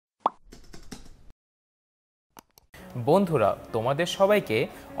বন্ধুরা, তোমাদের সবাইকে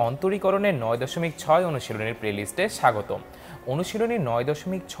অন্তরীকরণের ৯.৬ অনুশীলনের প্লেলিস্টে স্বাগতম। অনুশীলনী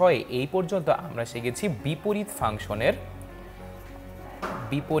 ৯.৬ এই পর্যন্ত আমরা শিখেছি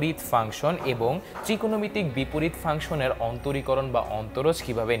বিপরীত ফাংশন এবং ত্রিকোণমিতিক বিপরীত ফাংশনের অন্তরীকরণ বা অন্তরজ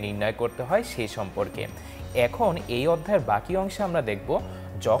কিভাবে নির্ণয় করতে হয় সেই সম্পর্কে। এখন এই অধ্যায়ের বাকি অংশে আমরা দেখব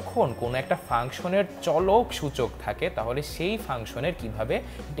যখন কোনো একটা ফাংশনের চলক সূচক থাকে তাহলে সেই ফাংশনের কিভাবে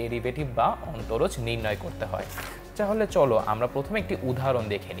ডেরিভেটিভ বা অন্তরজ নির্ণয় করতে হয়। তাহলে চলো আমরা প্রথমে একটি উদাহরণ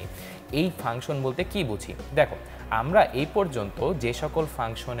দেখে নিই। এই ফাংশন বলতে কি বুঝি? দেখো, আমরা এই পর্যন্ত যে সকল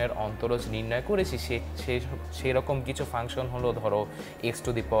ফাংশনের অন্তরজ নির্ণয় করেছি সেরকম কিছু ফাংশন হলো, ধরো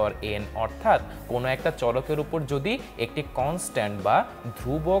x⁴n, অর্থাৎ কোনো একটা চলকের উপর যদি একটি কনস্ট্যান্ট বা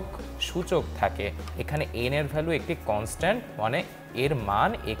ধ্রুবক সূচক থাকে, এখানে n এর ভ্যালু একটি কনস্ট্যান্ট, মানে এর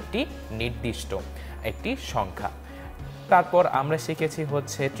মান একটি নির্দিষ্ট একটি সংখ্যা। তারপর আমরা শিখেছি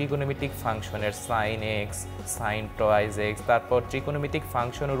হচ্ছে ত্রিকোণমিতিক ফাংশনের sin x, sin x, তারপর ত্রিকোণমিতিক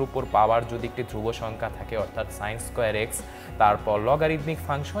ফাংশনের উপর পাওয়ার যদি একটি ধ্রুব সংখ্যা থাকে অর্থাৎ sin²x, তারপর লগারিদমিক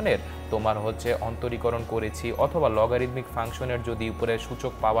ফাংশনের তোমার হচ্ছে অন্তরীকরণ করেছি, অথবা লগারিদমিক ফাংশনের যদি উপরে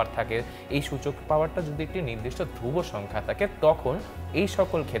সূচক পাওয়ার থাকে, এই সূচক পাওয়ারটা যদি একটি নির্দিষ্ট ধ্রুব সংখ্যা থাকে, তখন এই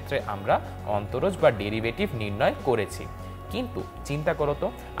সকল ক্ষেত্রে আমরা অন্তরজ বা ডেরিভেটিভ নির্ণয় করেছি। কিন্তু চিন্তা করো তো,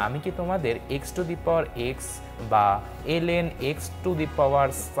 আমি কি তোমাদের x⁴x বা ln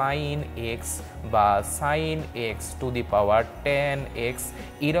x⁴sin x বা sin x⁴tan x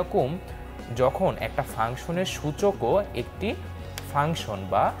এরকম যখন একটা ফাংশনের সূচকও একটি ফাংশন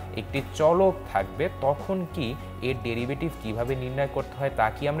বা একটি চলক থাকবে, তখন কি এর ডেরিভেটিভ কিভাবে নির্ণয় করতে হয় তা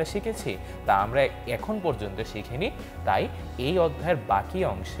কি আমরা শিখেছি? তা আমরা এখন পর্যন্ত শিখিনি। তাই এই অধ্যায়ের বাকি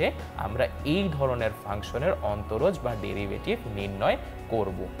অংশে আমরা এই ধরনের ফাংশনের অন্তরজ বা ডেরিভেটিভ নির্ণয়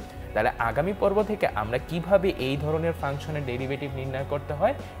করব। তাহলে আগামী পর্ব থেকে আমরা কিভাবে এই ধরনের ফাংশনের ডেরিভেটিভ নির্ণয় করতে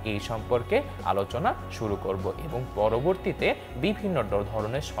হয় এই সম্পর্কে আলোচনা শুরু করব এবং পরবর্তীতে বিভিন্ন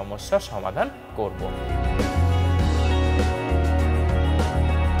ধরনের সমস্যার সমাধান করব।